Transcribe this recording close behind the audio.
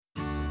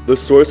The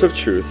Source of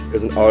Truth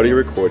is an audio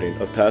recording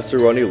of Pastor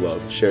Ronnie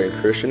Love sharing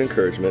Christian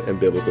encouragement and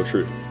biblical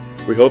truth.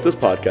 We hope this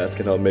podcast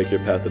can help make your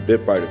path a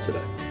bit brighter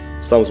today.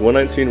 Psalms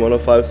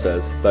 119:105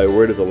 says, "Thy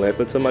word is a lamp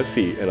unto my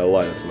feet and a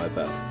light unto my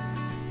path."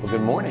 Well,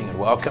 good morning and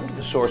welcome to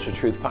the Source of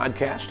Truth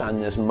podcast on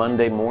this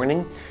Monday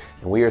morning.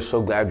 And we are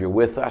so glad you're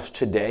with us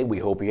today. We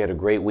hope you had a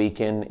great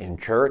weekend in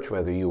church,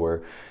 whether you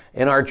were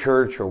in our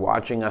church or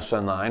watching us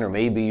online, or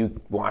maybe you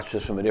watched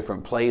us from a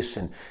different place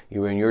and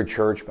you were in your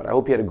church. But I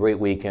hope you had a great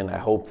weekend. I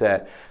hope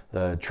that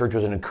the church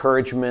was an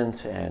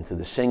encouragement and to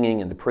the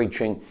singing and the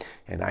preaching.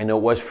 And I know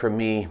it was for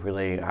me,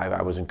 really.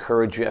 I was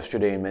encouraged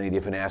yesterday in many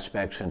different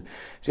aspects and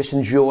just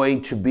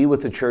enjoyed to be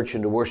with the church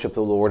and to worship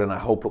the Lord. And I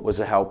hope it was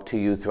a help to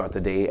you throughout the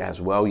day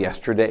as well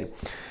yesterday.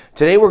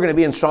 Today we're going to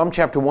be in Psalm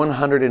chapter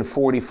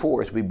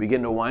 144 as we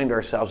begin to wind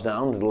ourselves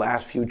down to the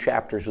last few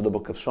chapters of the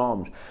book of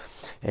Psalms.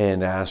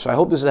 And so I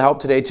hope this is a help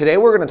today. Today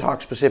we're going to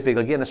talk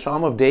specifically, again, a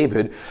Psalm of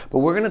David, but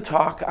we're going to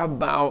talk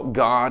about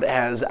God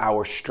as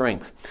our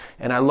strength.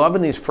 And I love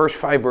in these first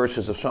 5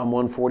 verses of Psalm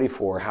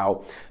 144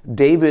 how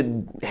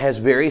David has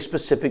very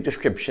specific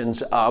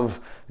descriptions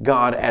of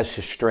God as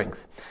his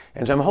strength.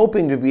 And so I'm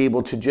hoping to be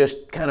able to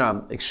just kind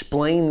of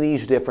explain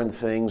these different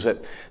things,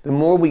 that the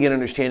more we get an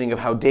understanding of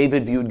how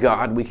David viewed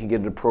God, we can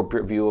get an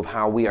appropriate view of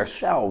how we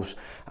ourselves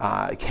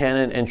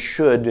can and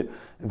should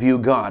view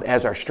God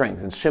as our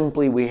strength. And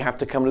simply we have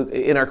to come to,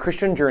 in our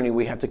Christian journey,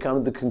 we have to come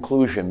to the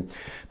conclusion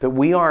that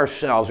we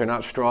ourselves are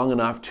not strong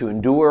enough to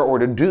endure or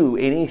to do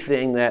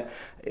anything that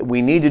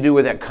we need to do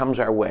or that comes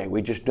our way.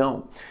 We just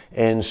don't.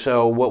 And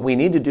so what we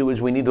need to do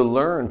is we need to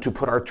learn to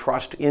put our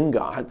trust in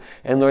God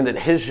and learn that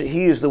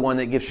He is the one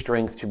that gives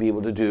strength to be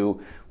able to do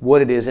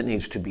what it is that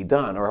needs to be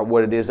done or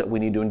what it is that we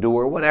need to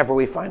endure, whatever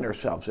we find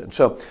ourselves in.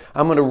 So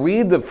I'm going to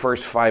read the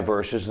first 5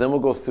 verses, then we'll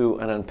go through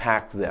and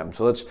unpack them.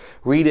 So let's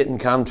read it in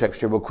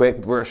context here real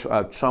quick.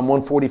 Psalm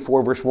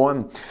 144, verse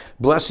 1.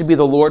 Blessed be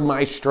the Lord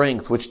my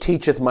strength, which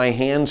teacheth my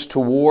hands to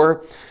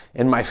war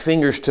and my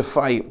fingers to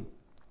fight.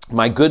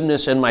 My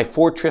goodness and my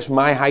fortress,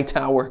 my high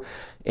tower,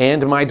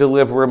 and my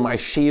deliverer, my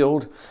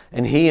shield,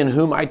 and he in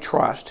whom I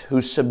trust, who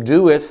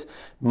subdueth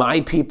my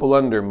people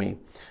under me.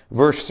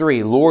 Verse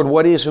 3, Lord,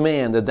 what is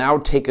man that thou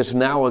takest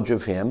knowledge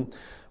of him,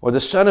 or the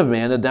son of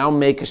man that thou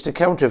makest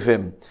account of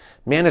him?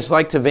 Man is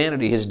like to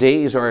vanity, his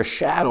days are a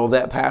shadow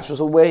that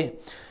passes away.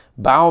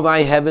 Bow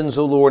thy heavens,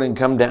 O Lord, and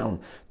come down.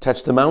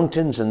 Touch the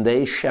mountains, and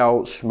they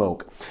shall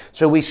smoke.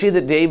 So we see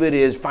that David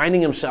is finding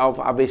himself,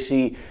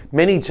 obviously,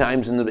 many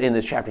times in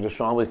this chapter of the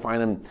Psalm, we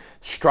find him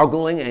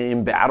struggling and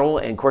in battle.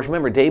 And of course,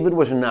 remember, David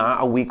was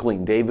not a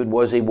weakling. David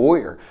was a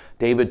warrior.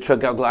 David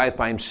took out Goliath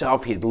by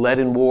himself. He had led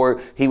in war.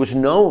 He was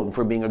known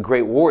for being a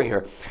great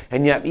warrior.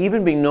 And yet,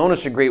 even being known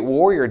as a great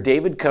warrior,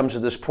 David comes to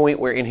this point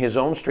where in his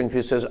own strength,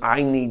 he says,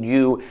 I need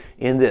you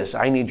in this.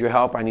 I need your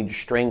help. I need your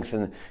strength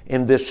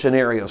in this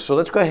scenario. So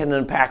let's go ahead and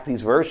unpack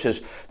these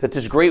verses that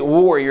this great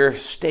warrior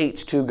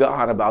states to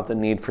God about the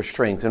need for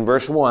strength. In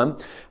verse 1,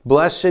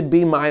 blessed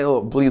be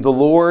the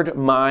Lord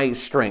my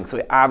strength.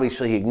 So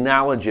obviously he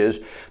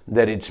acknowledges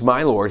that it's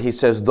my Lord. He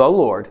says, the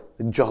Lord,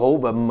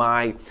 Jehovah,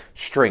 my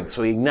strength.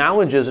 So he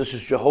acknowledges this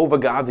is Jehovah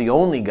God, the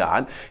only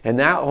God, and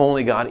that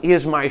only God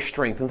is my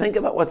strength. And think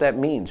about what that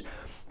means.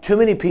 Too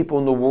many people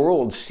in the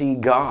world see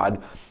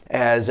God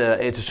as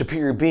it's a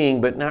superior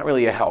being, but not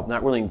really a help,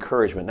 not really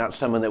encouragement, not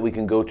someone that we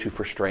can go to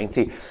for strength.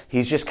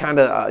 He's just kind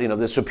of,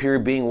 the superior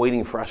being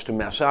waiting for us to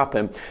mess up.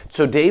 And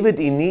so David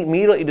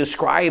immediately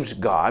describes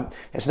God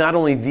as not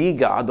only the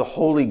God, the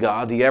holy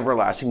God, the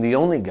everlasting, the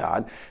only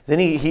God. Then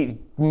he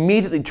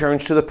immediately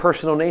turns to the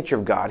personal nature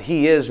of God.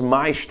 He is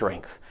my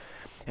strength.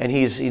 And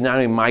he's not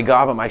only my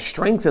God, but my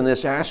strength in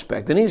this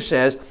aspect. And he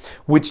says,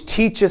 which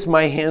teacheth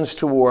my hands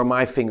to war,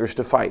 my fingers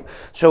to fight.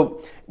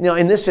 So,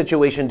 in this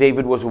situation,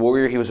 David was a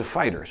warrior. He was a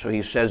fighter. So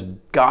he says,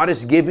 God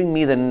is giving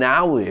me the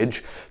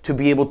knowledge to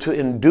be able to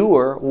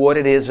endure what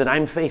it is that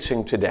I'm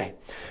facing today.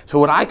 So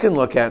what I can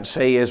look at and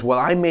say is, well,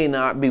 I may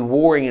not be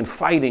warring and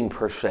fighting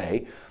per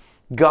se.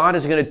 God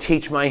is going to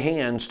teach my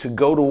hands to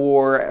go to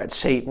war at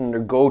Satan or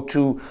go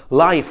to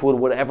life with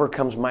whatever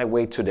comes my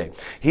way today.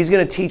 He's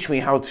going to teach me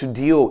how to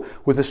deal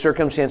with the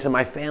circumstance in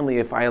my family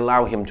if I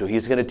allow him to.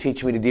 He's going to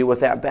teach me to deal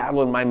with that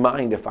battle in my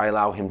mind if I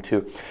allow him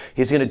to.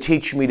 He's going to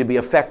teach me to be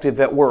effective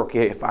at work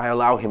if I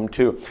allow him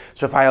to.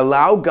 So if I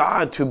allow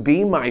God to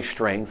be my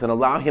strength and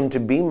allow him to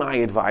be my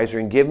advisor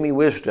and give me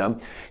wisdom,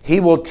 he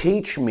will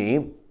teach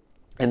me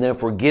and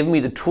therefore give me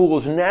the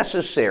tools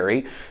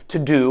necessary to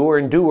do or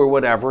endure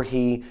whatever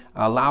he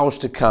allows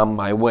to come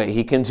my way.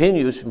 He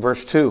continues,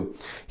 verse 2.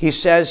 He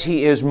says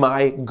he is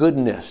my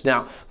goodness.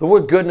 Now, the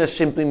word goodness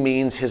simply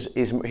means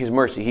his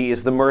mercy. He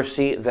is the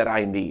mercy that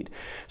I need.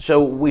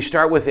 So we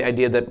start with the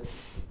idea that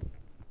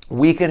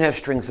we can have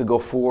strength to go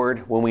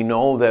forward when we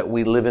know that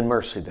we live in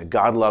mercy, that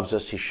God loves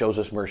us, he shows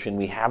us mercy, and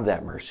we have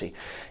that mercy.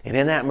 And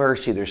in that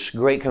mercy, there's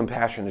great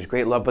compassion, there's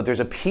great love, but there's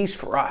a peace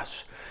for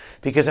us.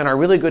 Because in our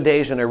really good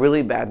days and our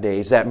really bad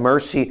days, that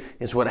mercy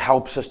is what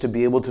helps us to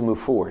be able to move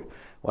forward.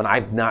 When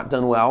I've not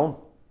done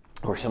well,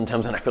 or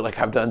sometimes when I feel like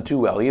I've done too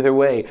well. Either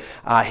way,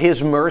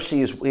 his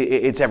mercy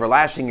it's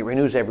everlasting. It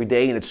renews every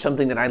day, and it's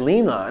something that I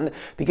lean on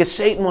because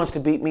Satan wants to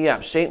beat me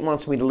up. Satan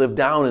wants me to live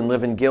down and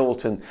live in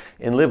guilt and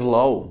live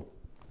low.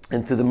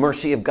 And through the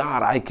mercy of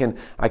God, I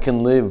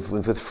can live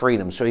with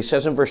freedom. So he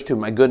says in verse 2,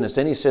 my goodness.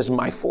 Then he says,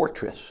 my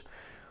fortress.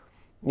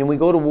 When we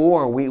go to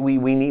war,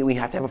 we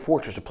have to have a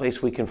fortress, a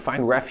place we can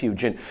find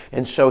refuge.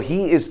 And so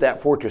he is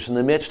that fortress. In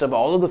the midst of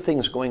all of the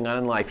things going on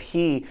in life,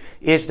 he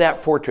is that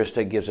fortress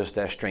that gives us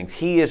that strength.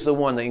 He is the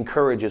one that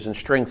encourages and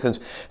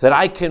strengthens, that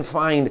I can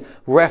find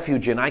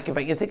refuge in.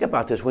 You think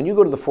about this. When you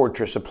go to the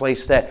fortress, a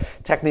place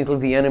that technically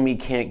the enemy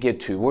can't get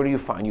to, where do you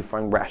find? You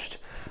find rest.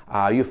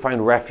 You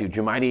find refuge.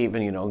 You might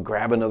even,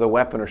 grab another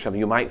weapon or something.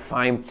 You might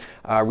find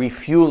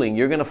refueling.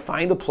 You're going to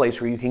find a place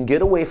where you can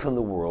get away from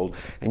the world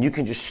and you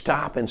can just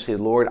stop and say,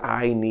 Lord,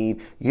 I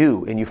need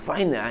you. And you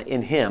find that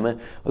in him,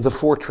 the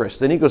fortress.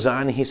 Then he goes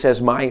on and he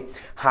says, my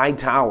high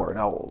tower.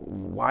 Now,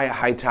 why a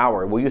high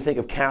tower? Well, you think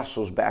of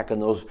castles back in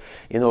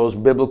those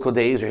biblical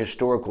days or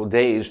historical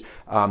days.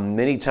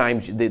 Many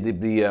times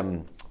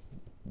the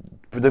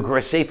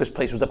safest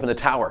place was up in the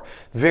tower.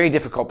 Very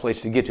difficult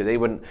place to get to.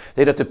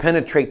 They'd have to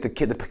penetrate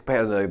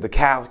the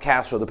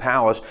castle, the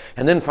palace,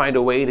 and then find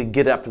a way to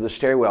get up to the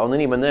stairwell. And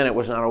then even then, it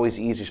was not always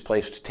the easiest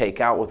place to take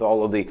out with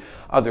all of the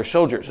other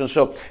soldiers. And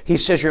so he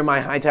says, you're my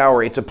high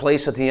tower. It's a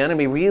place that the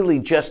enemy really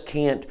just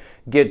can't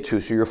get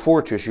to. So your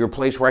fortress, your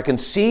place where I can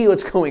see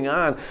what's going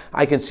on.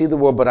 I can see the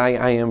world, but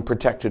I am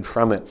protected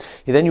from it.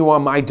 And then you are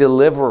my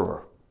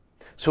deliverer.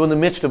 So in the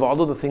midst of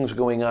all of the things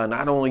going on,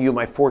 not only you,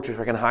 my fortress,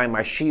 where I can hide,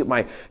 my shield,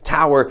 my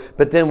tower,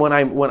 but then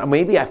when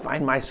maybe I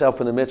find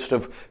myself in the midst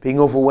of being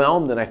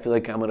overwhelmed and I feel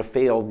like I'm going to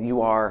fail,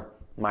 you are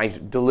my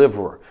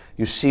deliverer.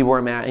 You see where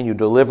I'm at and you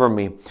deliver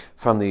me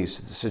from these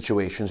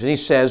situations. And he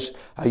says,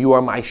 you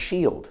are my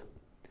shield.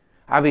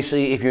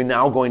 Obviously, if you're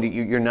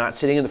not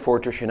sitting in the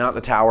fortress, you're not in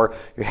the tower,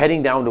 you're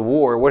heading down to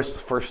war, what's the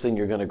first thing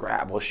you're going to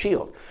grab? Well,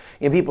 shield.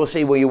 And people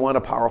say, well, you want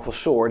a powerful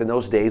sword. In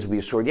those days, it would be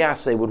a sword.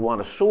 Yes, they would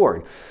want a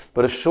sword.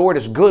 But a sword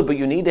is good, but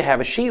you need to have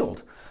a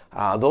shield.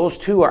 Those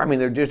two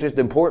they're just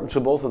important. So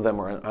both of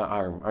them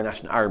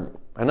are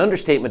an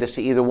understatement to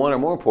say either one are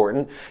more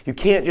important. You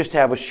can't just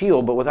have a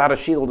shield, but without a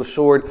shield, a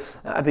sword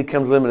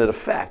becomes limited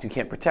effect. You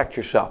can't protect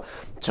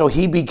yourself. So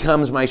he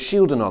becomes my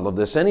shield in all of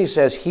this. Then he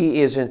says,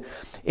 he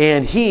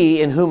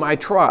in whom I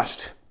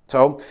trust.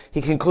 So he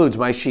concludes,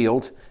 my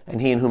shield, and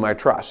he in whom I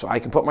trust. So I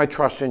can put my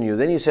trust in you.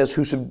 Then he says,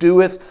 who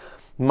subdueth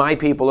my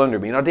people under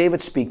me. Now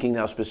David's speaking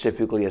now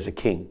specifically as a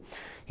king.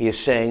 He is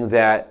saying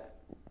that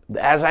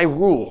as I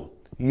rule,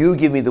 you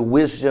give me the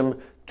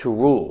wisdom to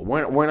rule.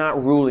 We're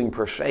not ruling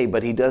per se,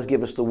 but he does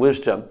give us the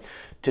wisdom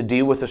to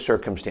deal with the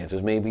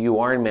circumstances. Maybe you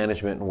are in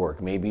management and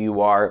work. Maybe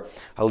you are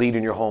a leader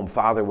in your home,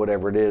 father,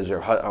 whatever it is, or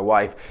a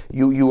wife.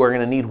 You are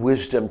going to need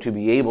wisdom to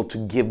be able to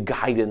give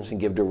guidance and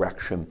give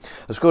direction.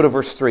 Let's go to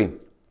verse 3.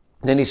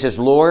 Then he says,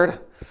 Lord,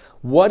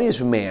 what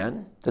is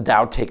man that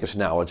thou takest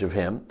knowledge of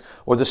him,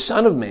 or the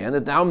son of man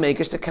that thou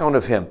makest account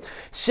of him?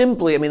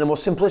 Simply, the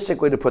most simplistic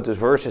way to put this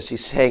verse is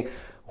he's saying,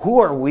 who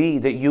are we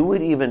that you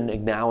would even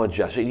acknowledge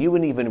us, that you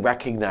would even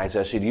recognize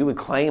us, that you would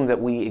claim that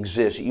we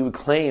exist, that you would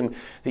claim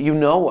that you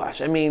know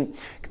us?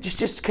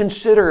 Just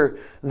consider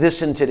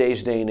this in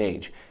today's day and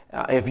age.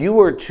 If you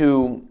were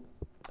to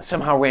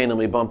somehow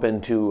randomly bump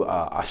into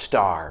a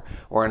star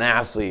or an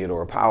athlete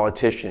or a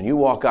politician, you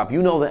walk up,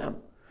 you know them.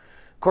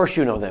 Of course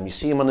you know them. You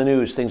see them on the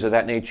news, things of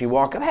that nature. You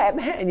walk up, hey,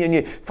 man, and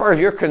as far as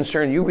you're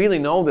concerned, you really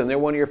know them. They're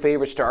one of your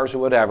favorite stars or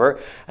whatever.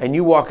 And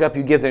you walk up,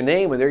 you give their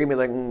name, and they're going to be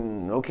like,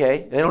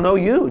 okay. They don't know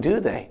you, do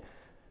they?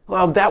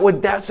 Well,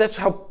 that's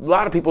how a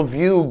lot of people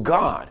view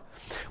God.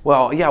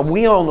 Well, yeah,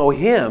 we all know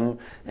him,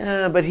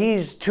 but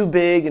he's too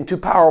big and too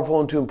powerful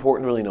and too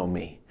important to really know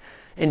me.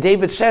 And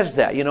David says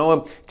that,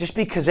 just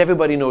because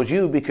everybody knows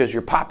you, because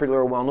you're popular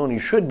or well-known, you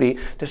should be,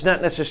 does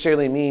not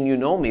necessarily mean you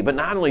know me. But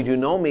not only do you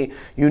know me,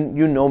 you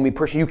know me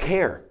personally, you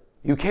care.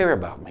 You care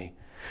about me.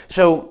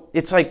 So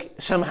it's like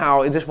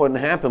somehow this wouldn't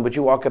happen, but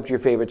you walk up to your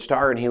favorite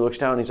star and he looks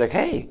down and he's like,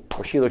 hey,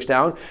 or she looks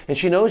down and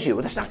she knows you.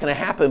 Well, that's not going to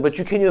happen, but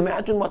can you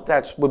imagine what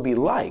that would be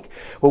like?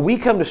 Well, we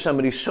come to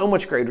somebody so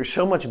much greater,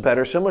 so much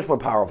better, so much more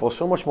powerful,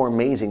 so much more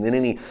amazing than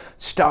any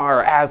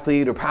star,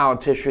 athlete, or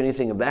politician, or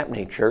anything of that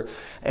nature.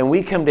 And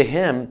we come to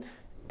him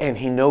and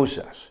he knows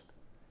us.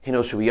 He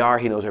knows who we are.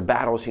 He knows our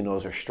battles. He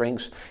knows our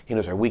strengths. He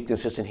knows our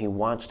weaknesses, and he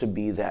wants to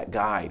be that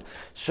guide.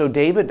 So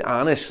David,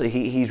 honestly,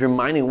 he's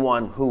reminding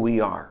one who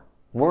we are.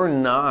 We're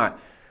not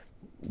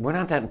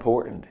that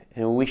important,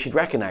 and we should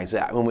recognize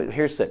that.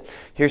 Here's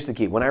the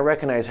key. When I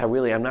recognize how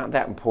really I'm not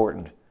that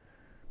important,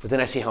 but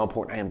then I see how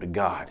important I am to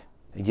God,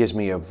 it gives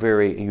me a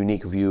very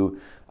unique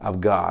view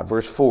of God.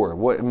 Verse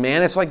 4,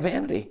 man is like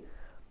vanity.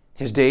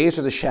 His days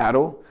are the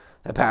shadow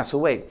that pass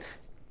away.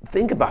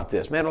 Think about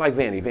this. Men are like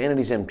vanity.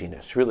 Vanity's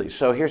emptiness, really.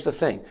 So here's the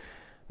thing.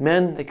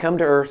 Men, they come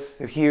to earth.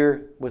 They're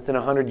here. Within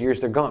 100 years,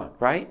 they're gone,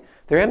 right?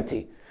 They're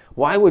empty.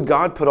 Why would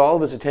God put all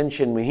of his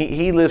attention,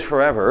 he lives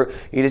forever,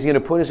 he's going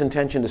to put his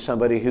attention to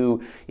somebody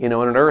who, on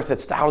an earth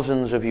that's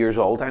thousands of years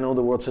old. I know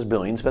the world says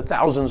billions, but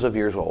thousands of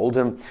years old.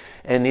 And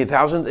in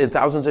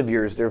thousands of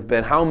years, there have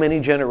been how many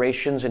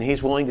generations, and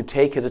he's willing to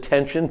take his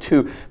attention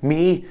to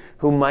me,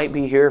 who might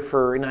be here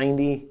for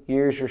 90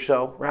 years or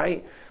so,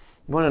 right?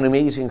 What an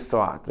amazing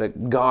thought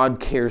that God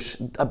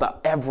cares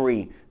about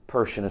every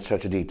person in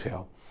such a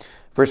detail.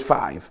 Verse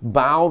 5,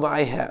 bow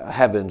thy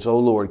heavens, O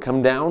Lord,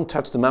 come down,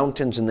 touch the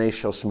mountains, and they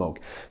shall smoke.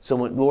 So,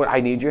 Lord,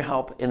 I need your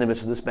help in the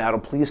midst of this battle.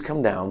 Please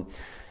come down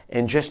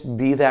and just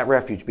be that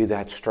refuge, be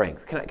that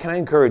strength. Can I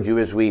encourage you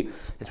as we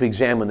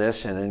examine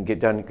this and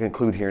get done and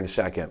conclude here in a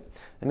second?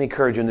 Let me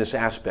encourage you in this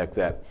aspect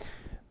that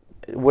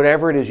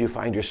whatever it is you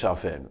find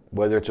yourself in,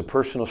 whether it's a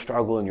personal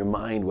struggle in your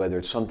mind, whether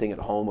it's something at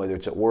home, whether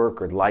it's at work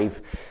or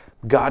life,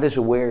 God is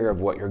aware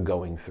of what you're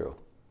going through.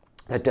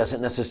 That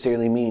doesn't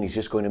necessarily mean he's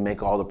just going to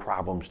make all the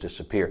problems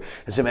disappear.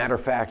 As a matter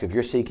of fact, if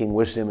you're seeking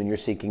wisdom and you're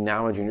seeking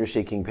knowledge and you're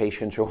seeking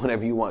patience or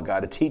whatever you want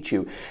God to teach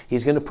you,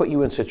 he's going to put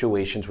you in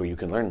situations where you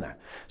can learn that.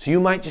 So you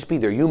might just be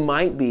there. You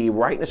might be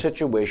right in a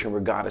situation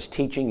where God is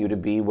teaching you to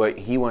be what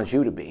he wants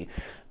you to be,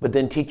 but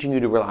then teaching you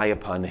to rely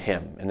upon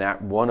him. And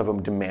that one of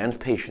them demands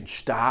patience.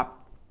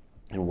 Stop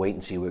and wait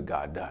and see what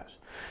God does.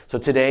 So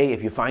today,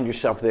 if you find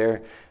yourself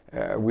there,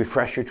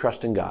 refresh your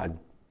trust in God.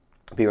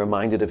 Be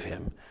reminded of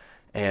him.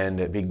 And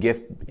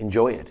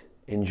enjoy it.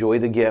 Enjoy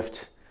the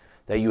gift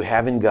that you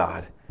have in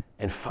God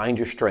and find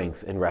your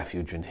strength and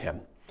refuge in him.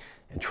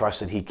 And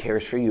trust that he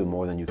cares for you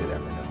more than you could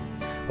ever know.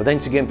 Well,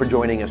 thanks again for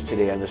joining us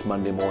today on this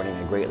Monday morning.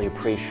 I greatly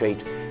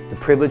appreciate the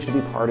privilege to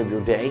be part of your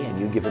day and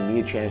you giving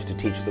me a chance to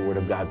teach the Word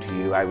of God to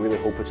you. I really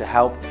hope it's a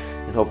help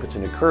and hope it's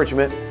an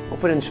encouragement.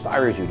 Hope it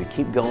inspires you to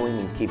keep going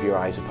and keep your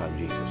eyes upon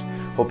Jesus.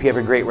 Hope you have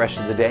a great rest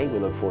of the day. We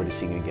look forward to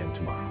seeing you again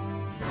tomorrow.